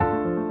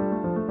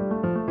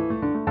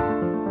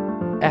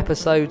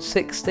Episode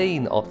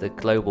 16 of the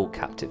Global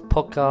Captive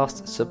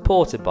Podcast,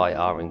 supported by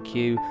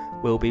R&Q,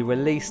 will be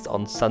released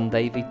on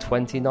Sunday the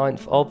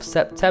 29th of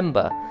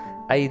September.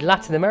 A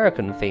Latin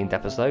American themed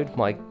episode.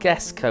 My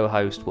guest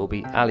co-host will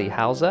be Ali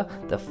Hauser,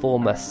 the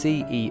former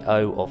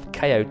CEO of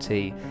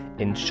KOT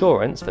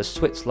Insurance, the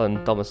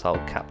Switzerland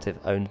domiciled captive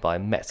owned by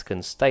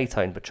Mexican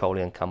state-owned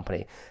petroleum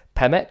company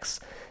Pemex.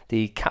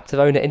 The captive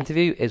owner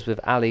interview is with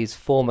Ali's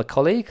former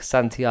colleague,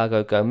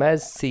 Santiago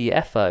Gomez,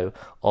 CFO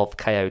of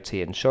KOT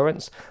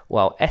Insurance,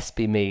 while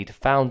SB Mead,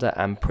 founder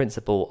and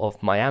principal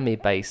of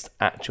Miami-based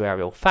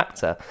Actuarial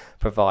Factor,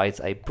 provides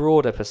a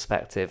broader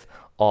perspective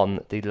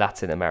on the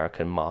Latin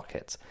American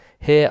market.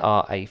 Here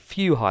are a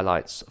few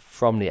highlights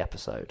from the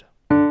episode.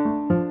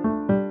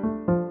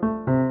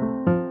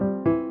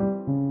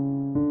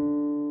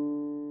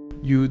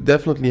 You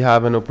definitely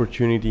have an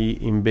opportunity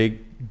in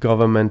big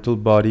governmental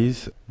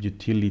bodies,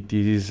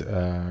 utilities,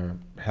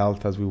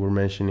 health, as we were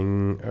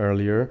mentioning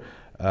earlier,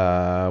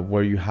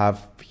 where you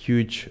have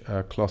huge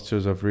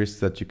clusters of risks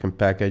that you can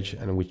package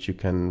and which you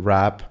can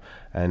wrap,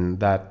 and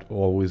that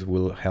always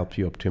will help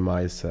you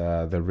optimize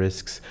the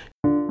risks.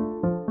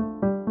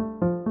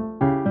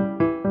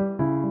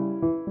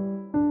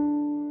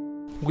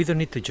 We don't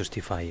need to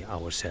justify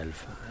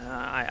ourselves.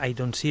 I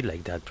don't see it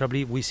like that.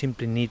 Probably we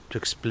simply need to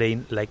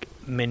explain, like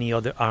many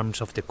other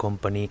arms of the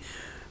company,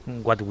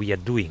 what we are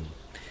doing.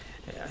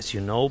 As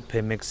you know,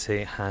 Pemex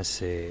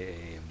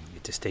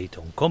it's a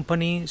state-owned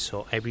company,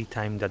 so every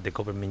time that the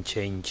government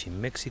change in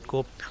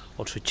Mexico,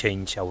 also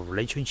change our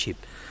relationship.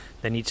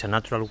 Then it's a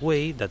natural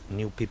way that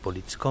new people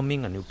is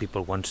coming and new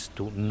people wants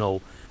to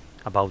know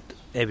about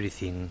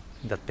everything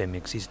that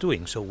Pemex is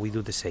doing. So we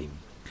do the same.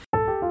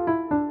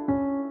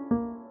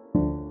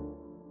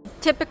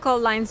 Typical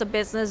lines of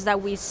business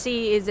that we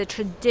see is a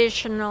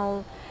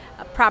traditional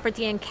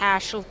property and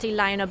casualty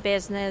line of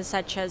business,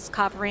 such as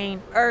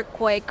covering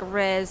earthquake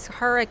risk,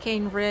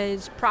 hurricane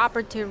risk,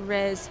 property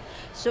risk.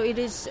 So it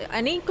is,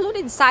 and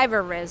including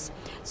cyber risk.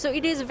 So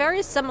it is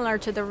very similar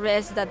to the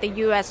risk that the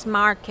U.S.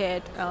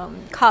 market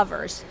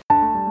covers.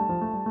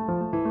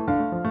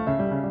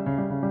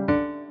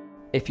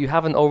 If you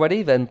haven't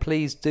already, then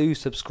please do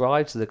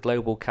subscribe to the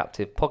Global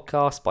Captive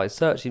Podcast by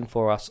searching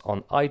for us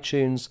on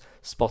iTunes,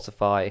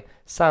 Spotify,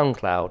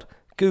 SoundCloud,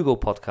 Google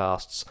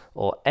Podcasts,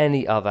 or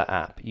any other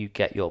app you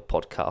get your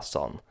podcasts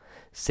on.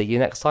 See you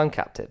next time,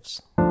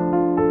 Captives.